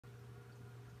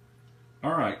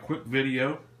Alright, quick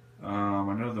video.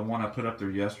 I know the one I put up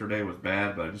there yesterday was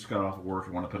bad, but I just got off of work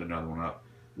and want to put another one up.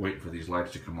 Waiting for these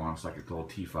lights to come on. It's like a little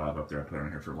T5 up there I put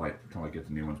on here for light until I get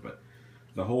the new ones. But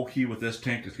the whole key with this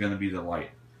tank is going to be the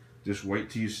light. Just wait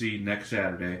till you see next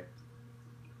Saturday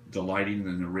the lighting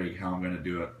and the rig, how I'm going to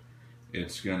do it.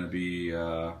 It's going to be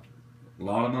a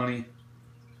lot of money,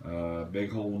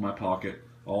 big hole in my pocket.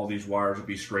 All these wires will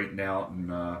be straightened out,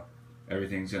 and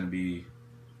everything's going to be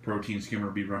protein skimmer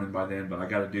will be running by then. But I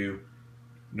got to do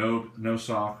no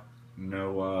sock,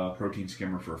 no protein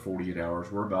skimmer for 48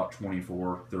 hours. We're about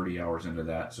 24, 30 hours into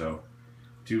that. So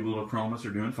two little chromas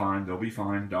are doing fine. They'll be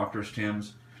fine. Doctor's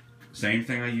Tim's, same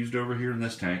thing I used over here in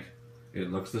this tank.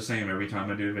 It looks the same every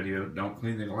time I do a video. Don't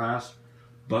clean the glass,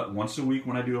 but once a week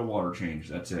when I do a water change,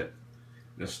 that's it.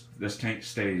 This tank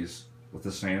stays with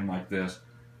the sand like this,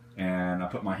 and I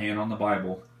put my hand on the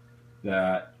Bible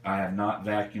that I have not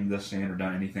vacuumed this sand or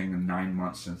done anything in 9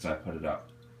 months since I put it up.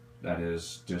 That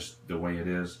is just the way it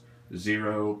is.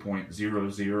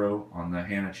 0.00 on the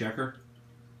Hannah checker,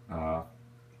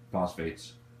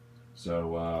 phosphates.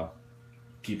 So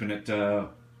keeping it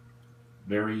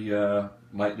very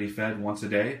lightly fed once a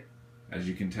day. As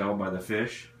you can tell by the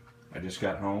fish, I just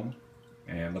got home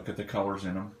and look at the colors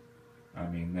in them. I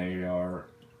mean, they are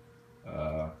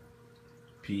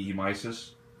PE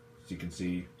mysis. As you can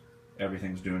see,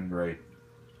 everything's doing great.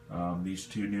 These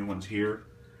two new ones here,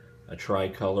 a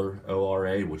tricolor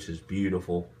ORA, which is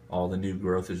beautiful. All the new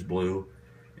growth is blue,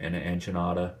 and an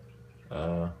Enchilada.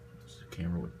 The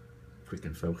camera would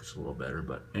freaking focus a little better,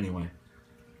 but anyway.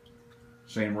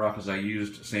 Same rock as I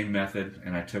used, same method,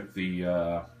 and I took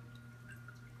the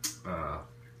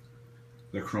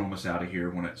chromas out of here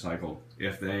when it cycled.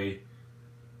 If I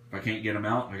can't get them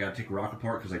out, I got to take a rock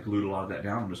apart because I glued a lot of that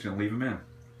down. I'm just going to leave them in.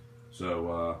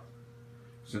 So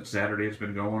since Saturday it's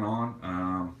been going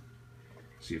on.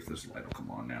 See if this light will come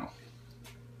on now.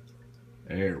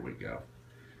 There we go.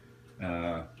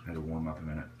 Had to warm up a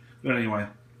minute. But anyway,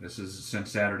 this is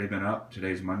since Saturday been up.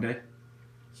 Today's Monday.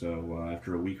 So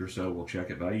after a week or so, we'll check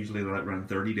it. But I usually let it run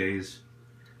 30 days.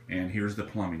 And here's the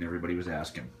plumbing everybody was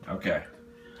asking. Okay.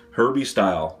 Herbie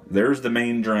style. There's the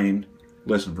main drain.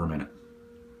 Listen for a minute.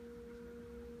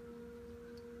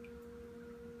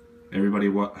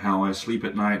 Everybody, how I sleep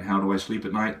at night. How do I sleep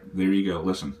at night? There you go.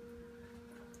 Listen.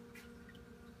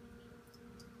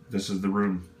 This is the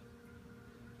room.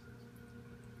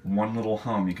 One little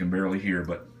hum you can barely hear,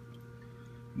 but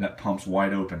that pump's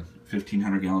wide open.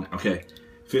 1,500 gallons. Okay.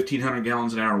 1,500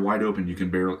 gallons an hour wide open. You can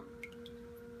barely...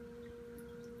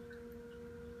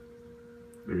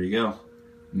 There you go.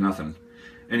 Nothing.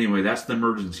 Anyway, that's the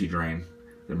emergency drain.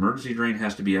 The emergency drain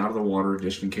has to be out of the water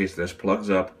just in case this plugs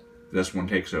up. This one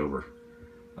takes over.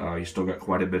 You still got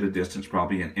quite a bit of distance,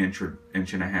 probably an inch or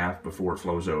inch and a half before it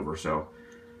flows over. So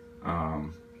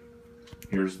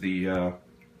here's the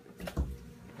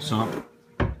sump.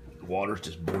 The water's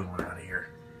just boiling out of here.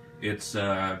 It's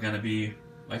going to be,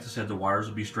 like I said, the wires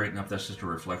will be straightened up. That's just a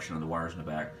reflection of the wires in the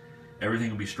back. Everything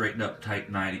will be straightened up tight,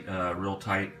 real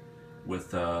tight,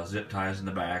 with zip ties in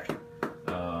the back.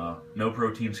 No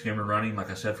protein skimmer running,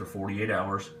 like I said, for 48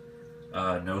 hours.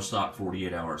 No sock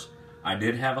 48 hours. I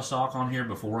did have a sock on here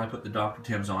before I put the Dr.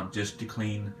 Tim's on, just to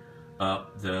clean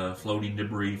up the floating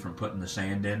debris from putting the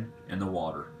sand in and the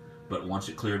water. But once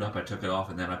it cleared up, I took it off,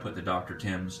 and then I put the Dr.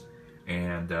 Tim's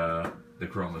and the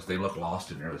chromas. They look lost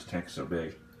in there. This tank's so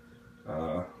big.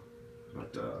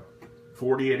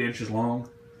 48 inches long,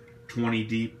 20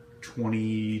 deep,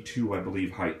 22, I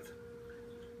believe, height.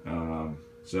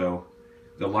 So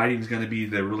the lighting's going to be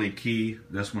the really key.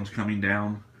 This one's coming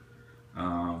down.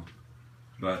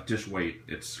 But just wait.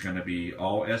 It's going to be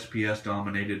all SPS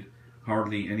dominated.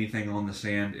 Hardly anything on the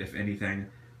sand. If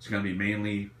anything, it's going to be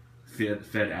mainly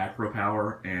fed acro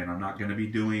power, and I'm not going to be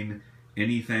doing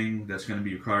anything that's going to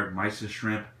be required mysis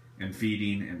shrimp and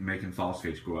feeding and making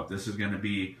phosphates go up. This is going to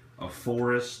be a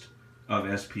forest of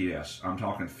SPS. I'm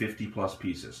talking 50 plus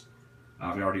pieces.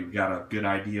 I've already got a good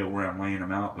idea where I'm laying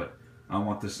them out, but I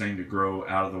want this thing to grow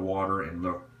out of the water and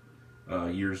look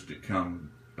years to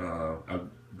come,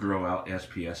 grow out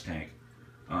SPS tank.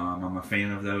 I'm a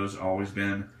fan of those, always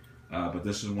been, but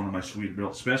this is one of my sweet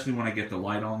builds, especially when I get the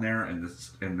light on there and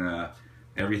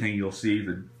everything you'll see.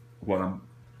 Of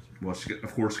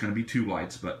course, going to be two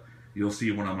lights, but you'll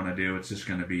see what I'm going to do. It's just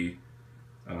going to be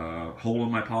hole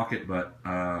in my pocket, but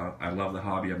I love the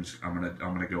hobby. I'm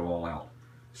gonna go all out.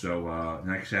 So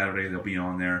next Saturday they'll be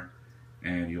on there,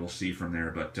 and you'll see from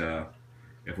there. But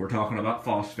if we're talking about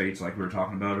phosphates, like we were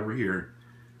talking about over here,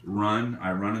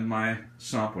 I run in my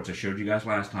sump, which I showed you guys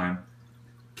last time,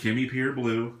 Chemi Pure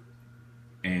Blue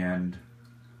and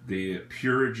The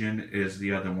Purigen is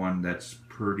the other one that's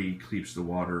pretty, keeps the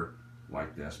water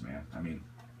like this, man. I mean,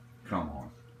 come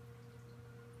on.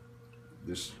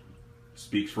 This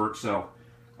speaks for itself.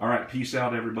 All right, peace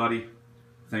out, everybody.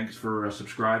 Thanks for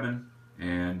subscribing,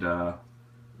 and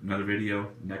another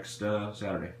video next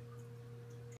Saturday.